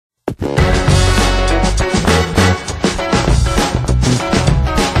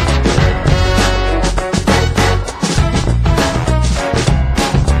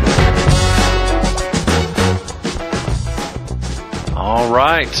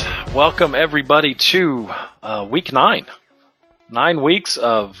Welcome everybody to week 9. 9 weeks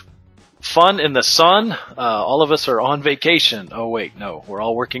of fun in the sun. All of us are on vacation. Oh wait, no, we're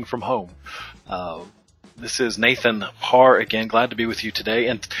all working from home. This is Nathan Parr again. Glad to be with you today.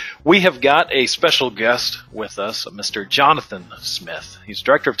 And we have got a special guest with us, Mr. Jonathan Smith. He's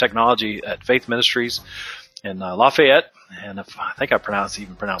Director of Technology at Faith Ministries in Lafayette. And I think I pronounced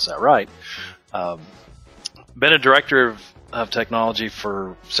that right. Been a Director of Technology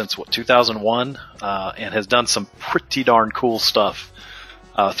since 2001, and has done some pretty darn cool stuff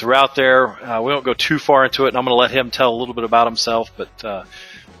throughout there. We won't go too far into it, and I'm going to let him tell a little bit about himself, but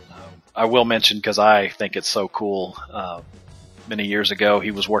I will mention, because I think it's so cool, many years ago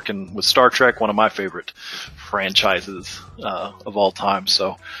he was working with Star Trek, one of my favorite franchises of all time.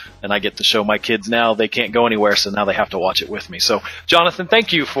 So, and I get to show my kids now they can't go anywhere, so now they have to watch it with me. So, Jonathan,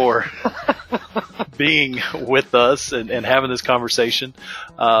 thank you for being with us and having this conversation.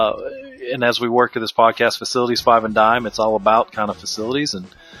 And as we work at this podcast, Facilities Five and Dime, it's all about kind of facilities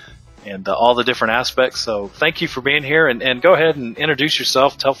and all the different aspects. So thank you for being here, and go ahead and introduce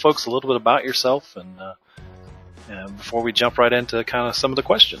yourself. Tell folks a little bit about yourself, and before we jump right into kind of some of the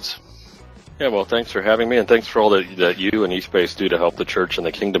questions. Yeah, well, thanks for having me, and thanks for all that you and eSpace do to help the church and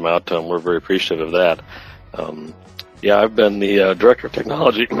the kingdom out. We're very appreciative of that. Yeah, I've been the Director of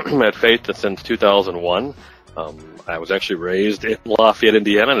Technology at Faith since 2001. I was actually raised in Lafayette,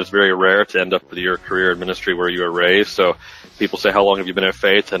 Indiana, and it's very rare to end up with your career in ministry where you were raised. So people say, how long have you been at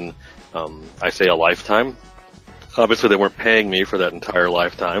Faith? And I say a lifetime. Obviously, they weren't paying me for that entire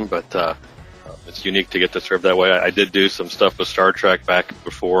lifetime, but it's unique to get to serve that way. I did do some stuff with Star Trek back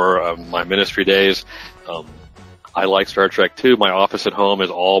before my ministry days. I like Star Trek too. My office at home is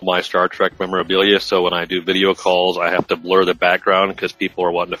all my Star Trek memorabilia, so when I do video calls, I have to blur the background because people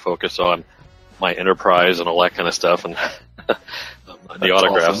are wanting to focus on my Enterprise and all that kind of stuff, and the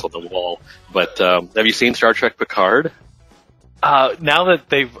autographs on the wall. But have you seen Star Trek Picard? Now that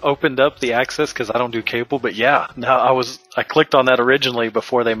they've opened up the access, because I don't do cable, but yeah, now I clicked on that originally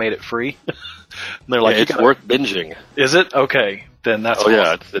before they made it free. And they're like, it's worth binging. Is it? Okay, then that's awesome.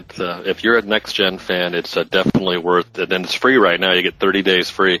 Yeah. It's if you're a Next Gen fan, it's definitely worth it, and it's free right now. You get 30 days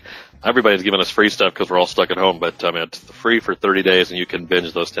free. Everybody's giving us free stuff because we're all stuck at home, but it's free for 30 days, and you can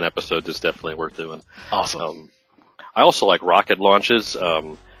binge those 10 episodes. It's definitely worth doing. Awesome. I also like rocket launches.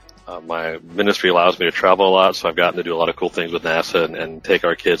 My ministry allows me to travel a lot, so I've gotten to do a lot of cool things with NASA and take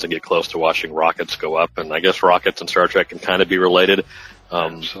our kids and get close to watching rockets go up. And I guess rockets and Star Trek can kind of be related.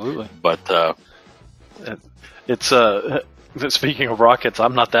 Absolutely. But it's speaking of rockets,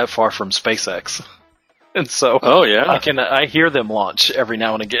 I'm not that far from SpaceX, and so I hear them launch every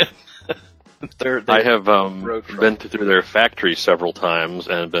now and again. I have been through their factory several times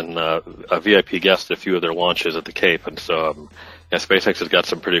and been a VIP guest at a few of their launches at the Cape, and so SpaceX has got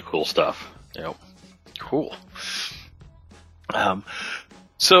some pretty cool stuff. Yeah, cool.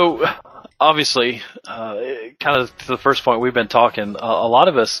 So obviously, kind of to the first point we've been talking, a lot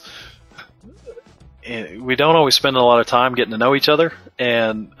of us, we don't always spend a lot of time getting to know each other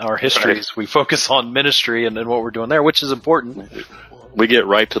and our histories. Right. We focus on ministry and what we're doing there, which is important. We get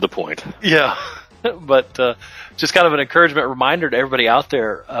right to the point. Yeah, but just kind of an encouragement reminder to everybody out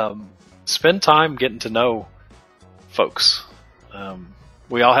there, spend time getting to know folks.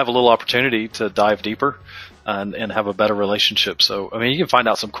 We all have a little opportunity to dive deeper and have a better relationship. So, I mean, you can find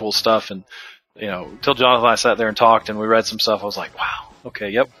out some cool stuff. And, till Jonathan and I sat there and talked and we read some stuff, I was like, wow, okay,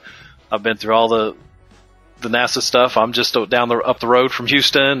 yep. I've been through all the NASA stuff. I'm just up the road from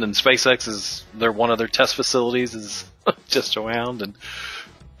Houston, and SpaceX one of their test facilities is just around, and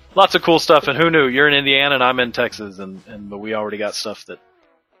lots of cool stuff. And who knew? You're in Indiana and I'm in Texas, but we already got stuff that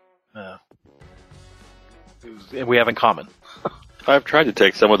we have in common. I've tried to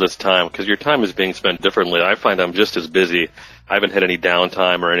take some of this time because your time is being spent differently. I find I'm just as busy. I haven't had any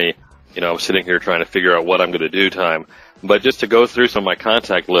downtime or any, sitting here trying to figure out what I'm going to do time. But just to go through some of my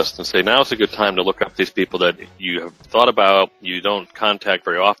contact list and say, now's a good time to look up these people that you have thought about, you don't contact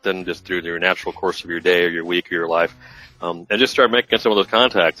very often, just through your natural course of your day or your week or your life, and just start making some of those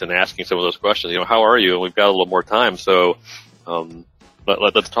contacts and asking some of those questions. How are you? And we've got a little more time, so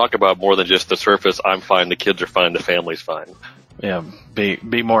let's talk about more than just the surface. I'm fine, the kids are fine, the family's fine. Yeah,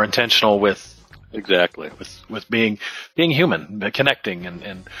 be more intentional with exactly with being human, connecting,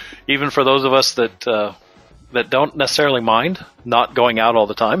 and even for those of us that don't necessarily mind not going out all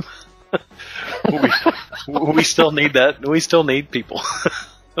the time, we still need that. We still need people.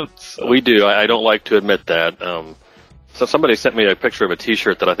 So. We do. I don't like to admit that. So somebody sent me a picture of a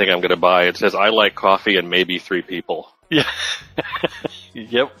T-shirt that I think I'm going to buy. It says, "I like coffee and maybe 3 people." Yeah.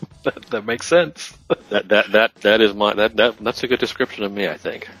 Yep. That makes sense. That is that's a good description of me, I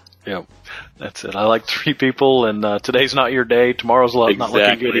think. Yeah, that's it. I like 3 people, and today's not your day. Tomorrow's not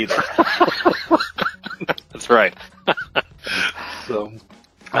looking good either. That's right. So,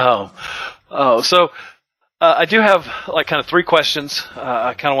 so I do have like kind of 3 questions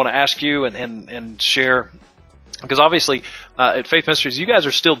I kind of want to ask you and share, because obviously at Faith Ministries, you guys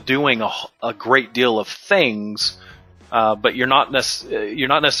are still doing a great deal of things, but you're not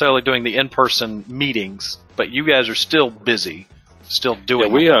necessarily doing the in-person meetings, but you guys are still busy. Still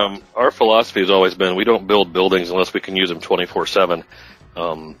doing. Yeah, our philosophy has always been we don't build buildings unless we can use them 24/7,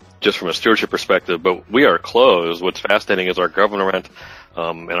 just from a stewardship perspective. But we are closed. What's fascinating is our government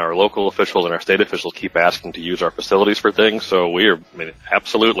and our local officials and our state officials keep asking to use our facilities for things. So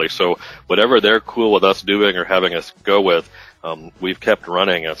absolutely. So whatever they're cool with us doing or having us go with, we've kept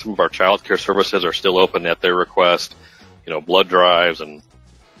running. Some of our child care services are still open at their request. Blood drives and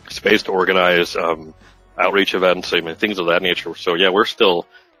space to organize. Outreach events, things of that nature. So yeah, we're still,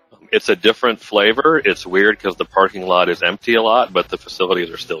 it's a different flavor. It's weird because the parking lot is empty a lot, but the facilities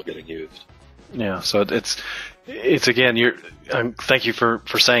are still getting used. Yeah. So it's again, thank you for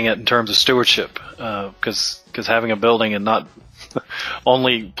saying it in terms of stewardship, because having a building and not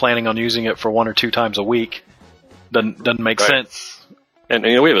only planning on using it for 1 or 2 times a week doesn't make sense. And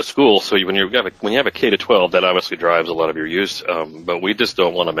we have a school, so when you have a K to 12, that obviously drives a lot of your use. But we just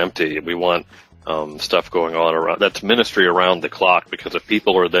don't want them empty. We want stuff going on around. That's ministry around the clock, because if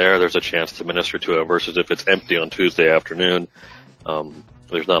people are there, there's a chance to minister to them. Versus if it's empty on Tuesday afternoon,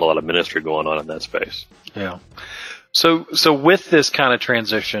 there's not a lot of ministry going on in that space. Yeah. So with this kind of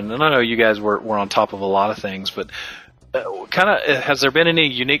transition, and I know you guys were on top of a lot of things, but has there been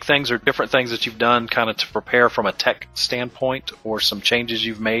any unique things or different things that you've done kind of to prepare from a tech standpoint, or some changes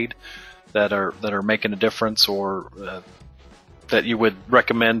you've made that are making a difference, or that you would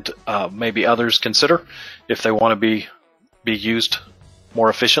recommend maybe others consider if they want to be used more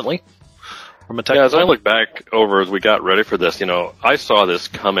efficiently from a tech? Yeah, as I look back over as we got ready for this, I saw this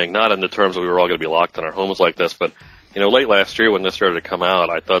coming, not in the terms that we were all going to be locked in our homes like this, but late last year when this started to come out,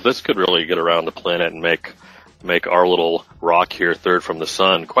 I thought this could really get around the planet and make our little rock here, third from the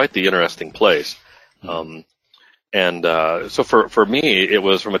sun, quite the interesting place. So for me, it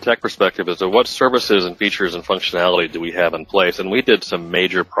was from a tech perspective as to what services and features and functionality do we have in place. And we did some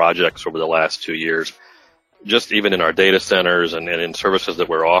major projects over the last 2 years, just even in our data centers and in services that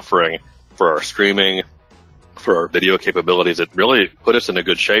we're offering for our streaming, for our video capabilities. It really put us in a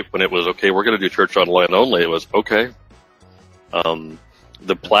good shape when it was, okay, we're going to do church online only. It was, okay,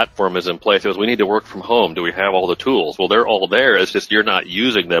 the platform is in place. It was, we need to work from home. Do we have all the tools? Well, they're all there. It's just you're not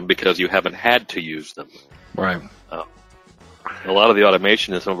using them because you haven't had to use them. Right. A lot of the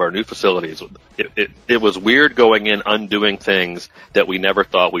automation in some of our new facilities, it was weird going in, undoing things that we never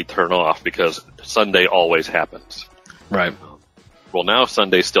thought we'd turn off because Sunday always happens. Right. Well, now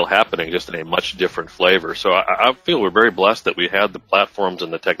Sunday's still happening, just in a much different flavor. So I feel we're very blessed that we had the platforms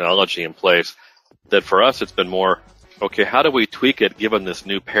and the technology in place, that for us it's been more, okay, how do we tweak it given this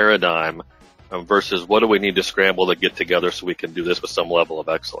new paradigm versus what do we need to scramble to get together so we can do this with some level of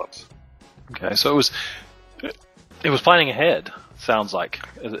excellence? Okay, so it was planning ahead, sounds like.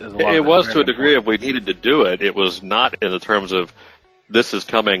 It was to a degree. If we needed to do it, it was not in the terms of this is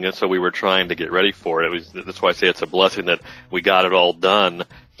coming, and so we were trying to get ready for it. That's why I say it's a blessing that we got it all done,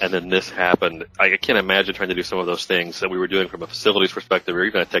 and then this happened. I can't imagine trying to do some of those things that we were doing from a facilities perspective or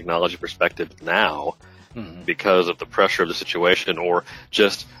even a technology perspective now, because of the pressure of the situation or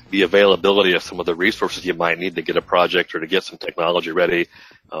just the availability of some of the resources you might need to get a project or to get some technology ready.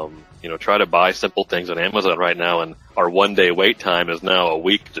 Try to buy simple things on Amazon right now, and our 1-day wait time is now a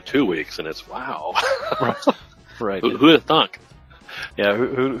week to 2 weeks, and it's wow. Right. Who would have thunk? Yeah,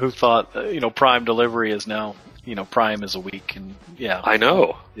 who thought, Prime delivery is now, Prime is a week, and yeah. I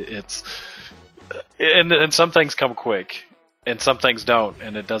know. It's, and some things come quick, and some things don't,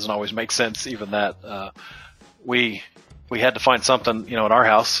 and it doesn't always make sense, even that. We had to find something, in our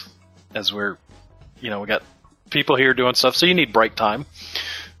house, as we're, we got people here doing stuff, so you need break time.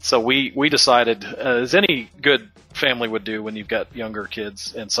 So we decided, as any good family would do when you've got younger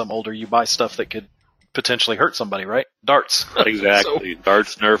kids and some older, you buy stuff that could potentially hurt somebody, right? Darts. Exactly.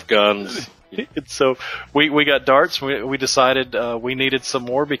 Darts, Nerf guns. So we got darts. We decided we needed some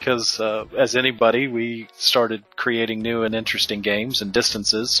more because, as anybody, we started creating new and interesting games and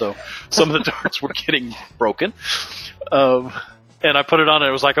distances. So some of the darts were getting broken. And I put it on and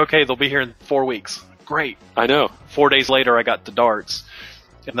it was like, okay, they'll be here in 4 weeks. Great. I know. 4 days later, I got the darts.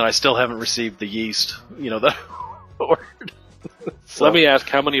 And then I still haven't received the yeast, that I ordered. So, let me ask,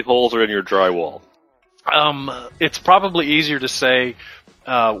 how many holes are in your drywall? It's probably easier to say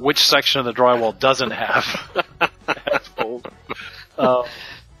which section of the drywall doesn't have holes.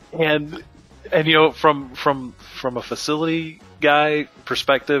 and from a facility guy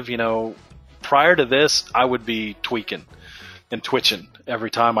perspective, prior to this, I would be tweaking and twitching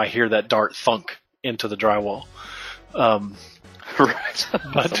every time I hear that dart thunk into the drywall. Right.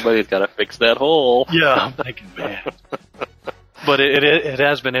 But somebody's got to fix that hole. Yeah, I'm thinking, man. But it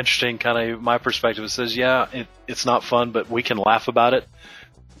has been interesting, kind of my perspective. It says, it's not fun, but we can laugh about it.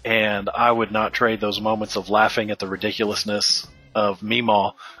 And I would not trade those moments of laughing at the ridiculousness of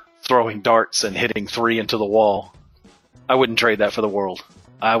Meemaw throwing darts and hitting 3 into the wall. I wouldn't trade that for the world.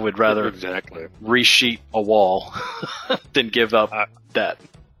 I would rather resheet a wall than give up that.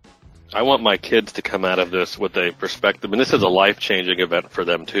 I want my kids to come out of this with a perspective, and this is a life-changing event for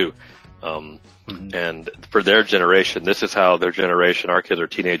them too. And for their generation, this is how their generation, our kids are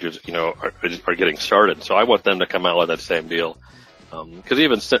teenagers, are getting started. So I want them to come out with that same deal. Because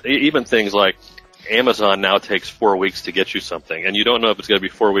even things like Amazon now takes 4 weeks to get you something, and you don't know if it's going to be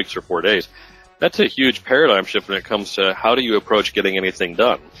 4 weeks or 4 days. That's a huge paradigm shift when it comes to how do you approach getting anything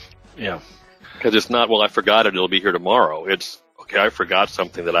done. Yeah. Because it's not, well, I forgot it, it'll be here tomorrow. It's, okay, I forgot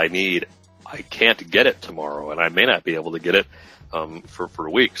something that I need. I can't get it tomorrow, and I may not be able to get it for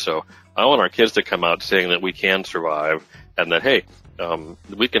a week. So I want our kids to come out saying that we can survive, and that, hey,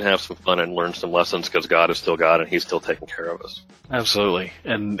 we can have some fun and learn some lessons because God is still God and He's still taking care of us. Absolutely.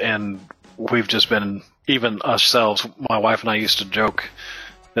 And we've just been, even ourselves, my wife and I used to joke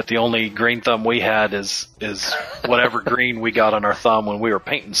that the only green thumb we had is whatever green we got on our thumb when we were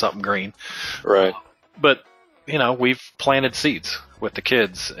painting something green. Right. But, we've planted seeds with the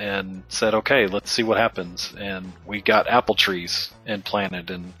kids and said, okay, let's see what happens. And we got apple trees and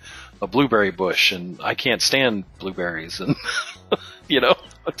planted and a blueberry bush, and I can't stand blueberries. And,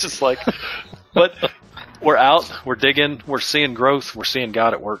 it's just like, but we're out, we're digging, we're seeing growth, we're seeing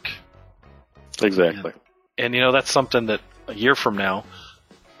God at work. Exactly. And that's something that a year from now,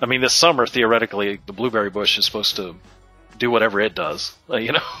 this summer, theoretically, the blueberry bush is supposed to do whatever it does.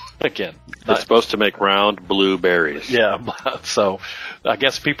 Again, it's supposed to make round blueberries. Yeah, so I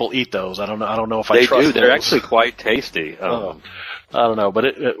guess people eat those. I don't know if I trust do. those. They're actually quite tasty. I don't know,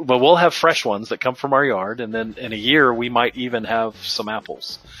 but we'll have fresh ones that come from our yard, and then in a year we might even have some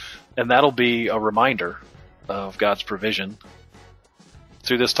apples, and that'll be a reminder of God's provision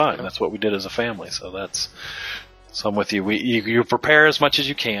through this time. That's what we did as a family. So I'm with you. You prepare as much as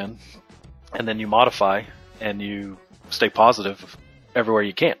you can, and then you modify, and you stay positive everywhere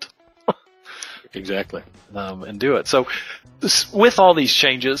you can't. Exactly. And do it. So with all these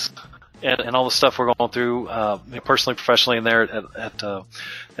changes and all the stuff we're going through, personally, professionally, and there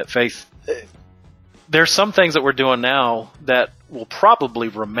at Faith, there's some things that we're doing now that will probably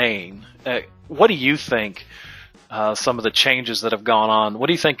remain. What do you think? Some of the changes that have gone on, what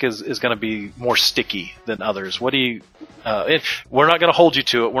do you think is going to be more sticky than others? What do you? We're not going to hold you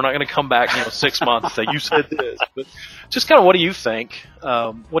to it. We're not going to come back, 6 months and say you said this. But just kind of, what do you think?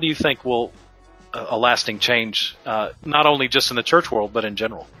 What do you think will a lasting change, not only just in the church world but in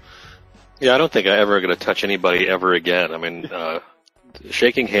general? Yeah, I don't think I'm ever going to touch anybody ever again.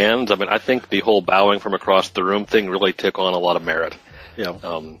 Shaking hands. I think the whole bowing from across the room thing really took on a lot of merit. Yeah.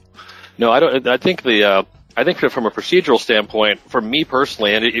 No, I don't. I think that from a procedural standpoint, for me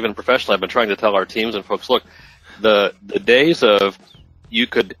personally and even professionally, I've been trying to tell our teams and folks, look, the days of you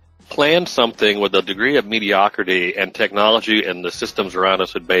could plan something with a degree of mediocrity and technology and the systems around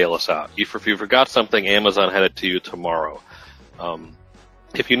us would bail us out. If you forgot something, Amazon had it to you tomorrow.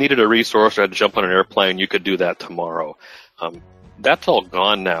 If you needed a resource or had to jump on an airplane, you could do that tomorrow. That's all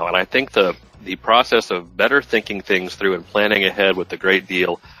gone now, and I think the process of better thinking things through and planning ahead with a great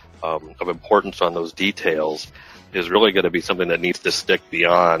deal of importance on those details is really going to be something that needs to stick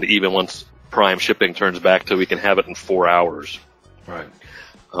beyond, even once Prime shipping turns back to we can have it in 4 hours. Right.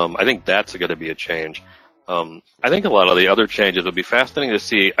 I think that's going to be a change. I think a lot of the other changes will be fascinating to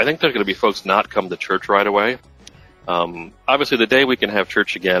see. I think there's going to be folks not come to church right away. Obviously, the day we can have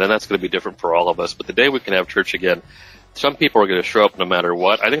church again, and that's going to be different for all of us, but the day we can have church again, some people are going to show up no matter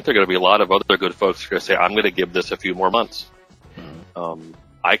what. I think there are going to be a lot of other good folks who are going to say, I'm going to give this a few more months.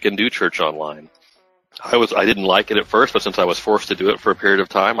 I can do church online. I didn't like it at first, but since I was forced to do it for a period of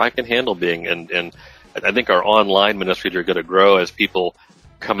time, I can handle being, and I think our online ministries are going to grow as people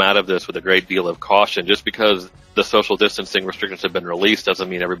come out of this with a great deal of caution. Just because the social distancing restrictions have been released doesn't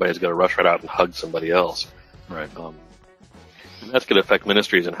mean everybody's going to rush right out and hug somebody else. Right. And that's going to affect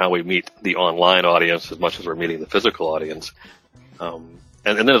ministries and how we meet the online audience as much as we're meeting the physical audience.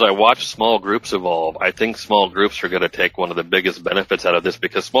 And then as I watch small groups evolve, I think small groups are going to take one of the biggest benefits out of this,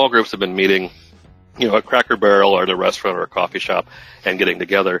 because small groups have been meeting, at Cracker Barrel or at a restaurant or a coffee shop and getting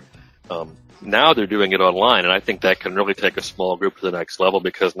together. Now they're doing it online, and I think that can really take a small group to the next level,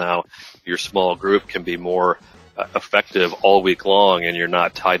 because now your small group can be more effective all week long, and you're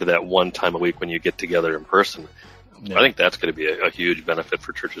not tied to that one time a week when you get together in person. Yeah. I think that's going to be a huge benefit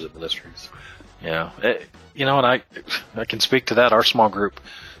for churches and ministries. Yeah. You know, and I can speak to that. Our small group,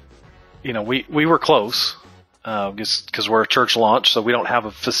 you know, we were close because we're a church launch, so we don't have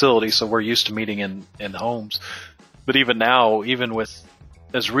a facility, so we're used to meeting in homes. But even now, even with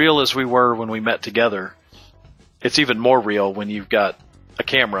as real as we were when we met together, it's even more real when you've got a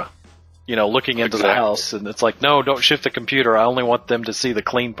camera, you know, looking into the house, and it's like, no, don't shift the computer. I only want them to see the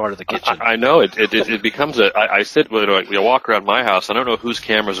clean part of the kitchen. I know it becomes I sit when I walk around my house. I don't know whose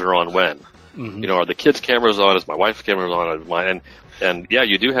cameras are on when. Mm-hmm. You know, are the kids' cameras on? Is my wife's cameras on? Is mine? And yeah,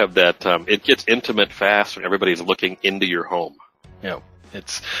 you do have that. It gets intimate fast when everybody's looking into your home. Yeah,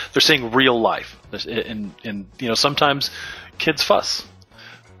 they're seeing real life, and you know, sometimes kids fuss.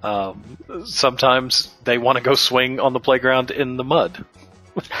 Sometimes they want to go swing on the playground in the mud,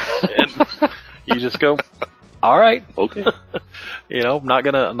 and you just go, all right, okay. You know, I'm not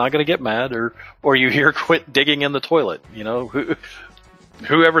gonna get mad, or you hear quit digging in the toilet. You know,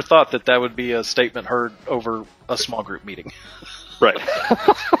 whoever thought that would be a statement heard over a small group meeting, right?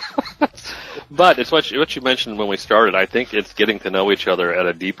 But it's what you mentioned when we started. I think it's getting to know each other at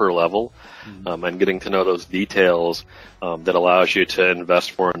a deeper level, and getting to know those details that allows you to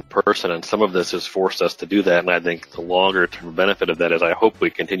invest more in person. And some of this has forced us to do that. And I think the longer term benefit of that is I hope we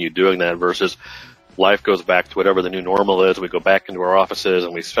continue doing that versus life goes back to whatever the new normal is. We go back into our offices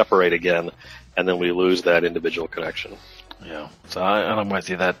and we separate again, and then we lose that individual connection. Yeah. So I'm with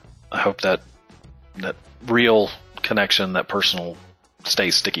you. That I hope that real connection, that personal,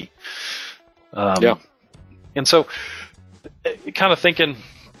 stays sticky. Yeah. And so, kind of thinking,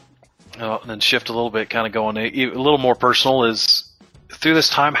 and then shift a little bit, kind of going a little more personal, is through this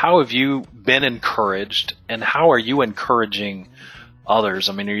time, how have you been encouraged, and how are you encouraging others?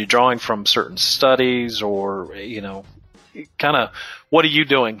 I mean, are you drawing from certain studies, or, you know, kind of what are you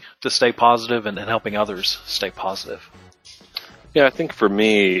doing to stay positive and helping others stay positive? Yeah, I think for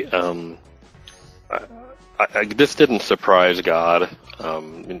me, this didn't surprise God.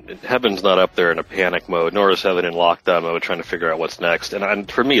 Heaven's not up there in a panic mode, nor is heaven in lockdown mode trying to figure out what's next.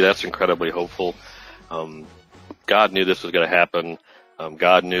 And for me, that's incredibly hopeful. God knew this was going to happen.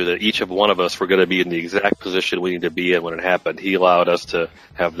 God knew that each of one of us were going to be in the exact position we need to be in when it happened. He allowed us to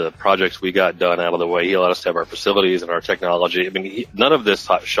have the projects we got done out of the way. He allowed us to have our facilities and our technology. I mean, none of this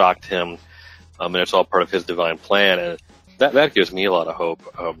shocked him, and it's all part of his divine plan. And that gives me a lot of hope.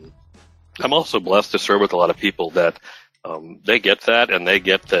 I'm also blessed to serve with a lot of people that they get that, and they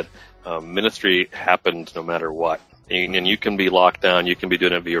get that ministry happens no matter what. And you can be locked down, you can be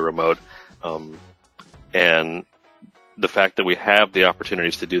doing it via remote. And the fact that we have the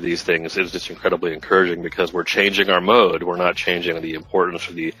opportunities to do these things is just incredibly encouraging, because we're changing our mode. We're not changing the importance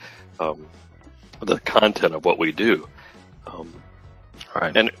or the content of what we do.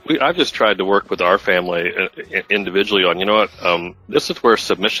 Right. And I've just tried to work with our family individually on, you know what, this is where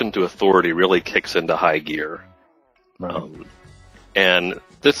submission to authority really kicks into high gear. Right. And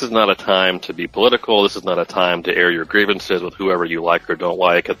this is not a time to be political. This is not a time to air your grievances with whoever you like or don't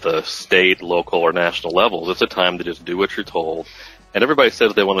like at the state, local, or national levels. It's a time to just do what you're told. And everybody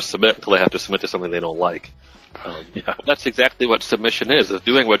says they want to submit until they have to submit to something they don't like. Yeah. That's exactly what submission is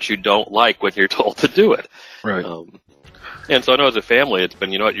doing what you don't like when you're told to do it. Right. And so I know as a family, it's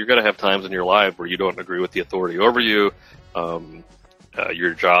been, you know what, you're going to have times in your life where you don't agree with the authority over you,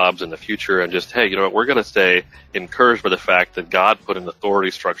 your jobs in the future, and just, hey, you know what, we're going to stay encouraged by the fact that God put an authority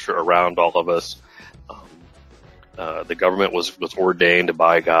structure around all of us. The government was ordained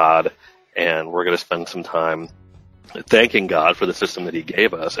by God, and we're going to spend some time thanking God for the system that He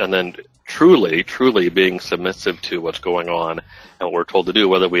gave us, and then truly, truly being submissive to what's going on and what we're told to do,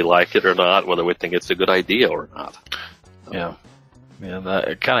 whether we like it or not, whether we think it's a good idea or not. Yeah.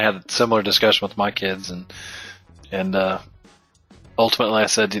 I kind of had a similar discussion with my kids, and ultimately I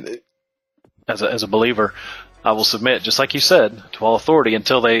said, as a believer, I will submit, just like you said, to all authority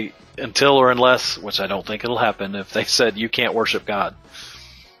until or unless, which I don't think it'll happen, if they said you can't worship God,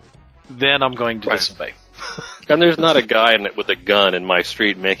 then I'm going to disobey. And there's not a guy with a gun in my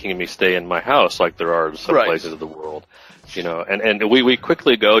street making me stay in my house like there are in some places of the world. You know, and we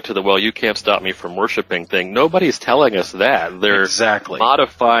quickly go to the, well, you can't stop me from worshiping thing. Nobody's telling us that. They're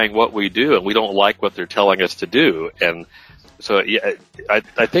modifying what we do, and we don't like what they're telling us to do. And so, yeah,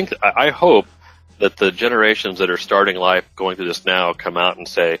 I hope that the generations that are starting life going through this now come out and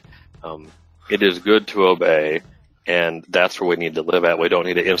say, it is good to obey, and that's where we need to live at. We don't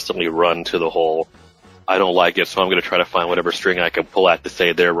need to instantly run to the whole, I don't like it, so I'm going to try to find whatever string I can pull at to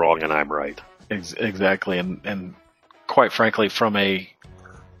say they're wrong and I'm right. Exactly, and quite frankly, from a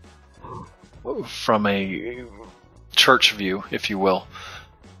church view, if you will,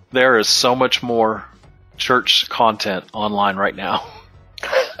 there is so much more church content online right now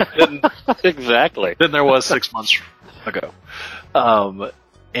exactly than there was 6 months ago.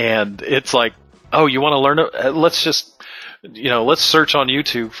 And it's like, oh, you want to learn it? Let's just, let's search on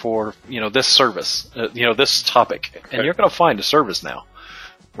YouTube for, this service, this topic, and you're going to find a service now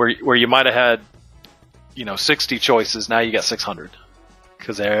where you might have had, 60 choices. Now you got 600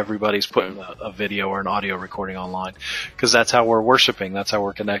 because everybody's putting a video or an audio recording online because that's how we're worshiping. That's how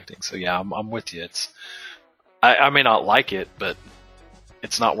we're connecting. So yeah, I'm with you. I may not like it, but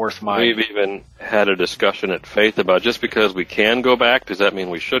it's not worth my... We've even had a discussion at Faith about just because we can go back, does that mean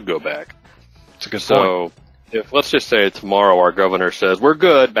we should go back? It's a good point. So, if let's just say tomorrow our governor says, we're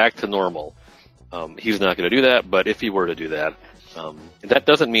good, back to normal. He's not going to do that, but if he were to do that, that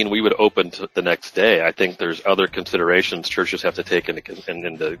doesn't mean we would open the next day. I think there's other considerations churches have to take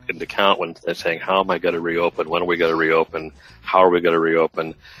into account when they're saying, how am I going to reopen? When are we going to reopen? How are we going to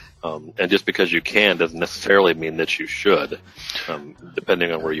reopen? And just because you can doesn't necessarily mean that you should,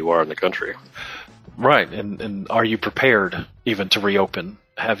 depending on where you are in the country. Right, and are you prepared even to reopen?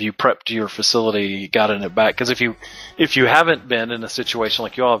 Have you prepped your facility, gotten it back? Because if you haven't been in a situation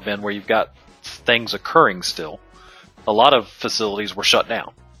like you all have been, where you've got things occurring still, a lot of facilities were shut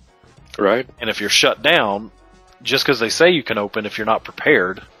down. Right. And if you're shut down, just because they say you can open, if you're not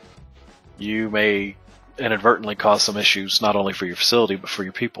prepared, you may inadvertently cause some issues, not only for your facility, but for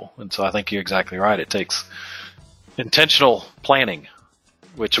your people. And so I think you're exactly right. It takes intentional planning,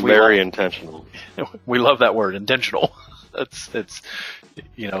 which very intentional. We love that word, intentional. It's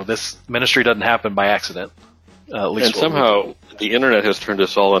this ministry doesn't happen by accident. At least and somehow the internet has turned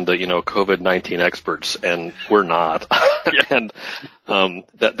us all into, COVID-19 experts, and we're not. And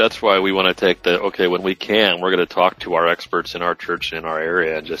that's why we want to take when we can, we're going to talk to our experts in our church, in our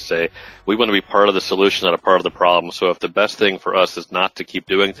area, and just say, we want to be part of the solution, not a part of the problem. So if the best thing for us is not to keep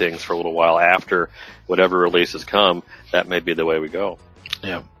doing things for a little while after whatever releases come, that may be the way we go.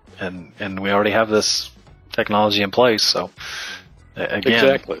 Yeah, and we already have this technology in place, so again,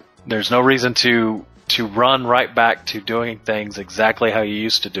 exactly. There's no reason to run right back to doing things exactly how you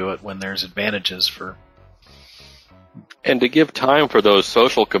used to do it when there's advantages for... And to give time for those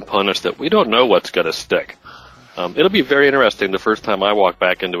social components that we don't know what's going to stick. It'll be very interesting the first time I walk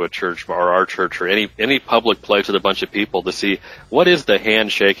back into a church or our church or any public place with a bunch of people to see what is the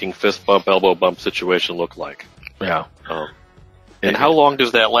handshaking, fist bump, elbow bump situation look like. Yeah. And how long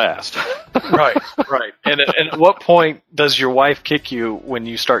does that last? Right. And at what point does your wife kick you when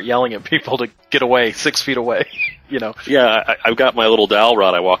you start yelling at people to get away 6 feet away? Yeah, I've got my little dowel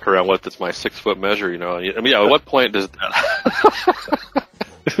rod I walk around with. It's my 6 foot measure. At what point does that?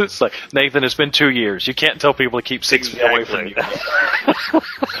 It's like, Nathan, it's been 2 years. You can't tell people to keep 6 feet away from you.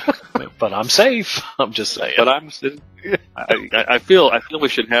 But I'm safe. I'm just saying. But I feel we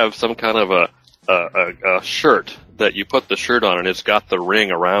should have some kind of a shirt that you put the shirt on and it's got the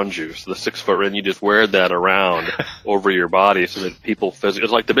ring around you, so the 6 foot ring, you just wear that around over your body so that people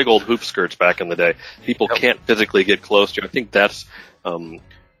it's like the big old hoop skirts back in the day. People can't physically get close to you. I think that's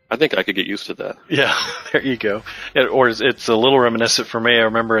I think I could get used to that. Yeah, there you go. It's a little reminiscent for me. I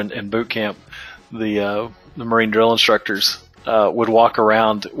remember in boot camp, the Marine drill instructors would walk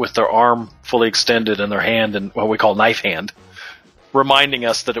around with their arm fully extended and their hand in what we call knife hand, reminding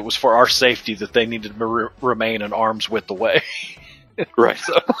us that it was for our safety that they needed to remain an arm's width away. Right.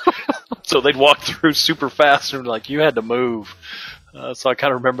 So they'd walk through super fast and like, you had to move. So I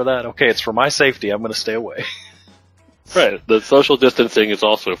kind of remember that. Okay, it's for my safety. I'm going to stay away. Right. The social distancing is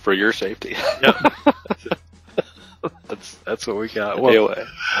also for your safety. Yep. That's what we got.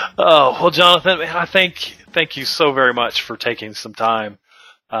 Well, Jonathan, I thank you so very much for taking some time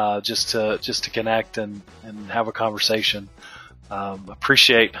just to connect and have a conversation.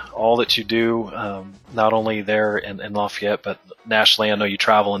 Appreciate all that you do, not only there in Lafayette, but nationally. I know you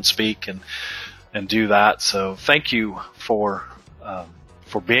travel and speak and do that. So thank you for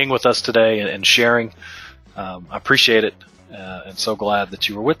being with us today and sharing. I appreciate it, and so glad that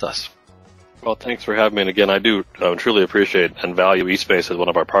you were with us. Well, thanks for having me. And again, I do truly appreciate and value eSpace as one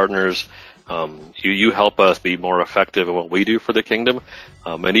of our partners. You help us be more effective in what we do for the kingdom.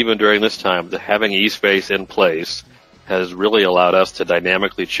 And even during this time, having eSpace in place has really allowed us to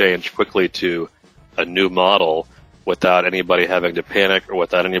dynamically change quickly to a new model without anybody having to panic or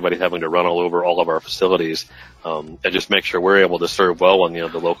without anybody having to run all over all of our facilities, and just make sure we're able to serve well when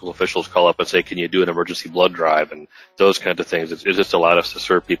the local officials call up and say, can you do an emergency blood drive, and those kinds of things. It just allowed us to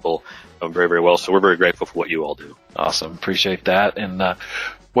serve people very, very well. So we're very grateful for what you all do. Awesome. Appreciate that. And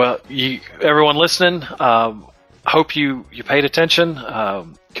everyone listening, hope you paid attention,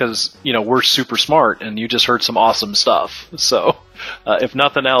 because we're super smart and you just heard some awesome stuff. So if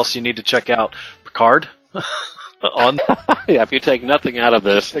nothing else, you need to check out Picard. Yeah, if you take nothing out of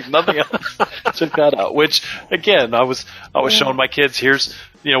this, check that out. Which again, I was showing my kids. Here's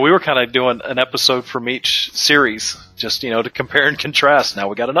we were kind of doing an episode from each series, just to compare and contrast. Now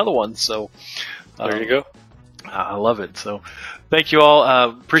we got another one, so there you go. I love it. So thank you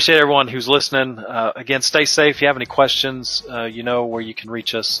all. Appreciate everyone who's listening. Again, stay safe. If you have any questions, you know where you can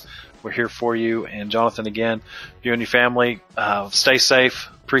reach us. We're here for you. And Jonathan, again, you and your family, stay safe.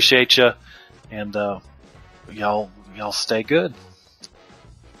 Appreciate you. And y'all stay good.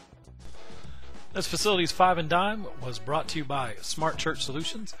 This Facilities 5 and Dime was brought to you by Smart Church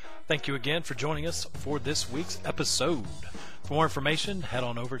Solutions. Thank you again for joining us for this week's episode. For more information, head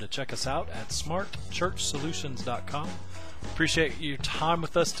on over to check us out at smartchurchsolutions.com. Appreciate your time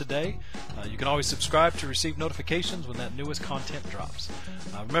with us today. You can always subscribe to receive notifications when that newest content drops.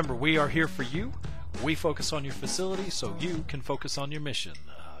 Remember, we are here for you. We focus on your facility so you can focus on your mission.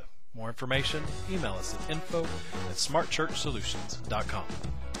 More information, email us at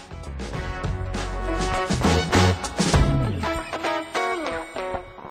info@smartchurchsolutions.com.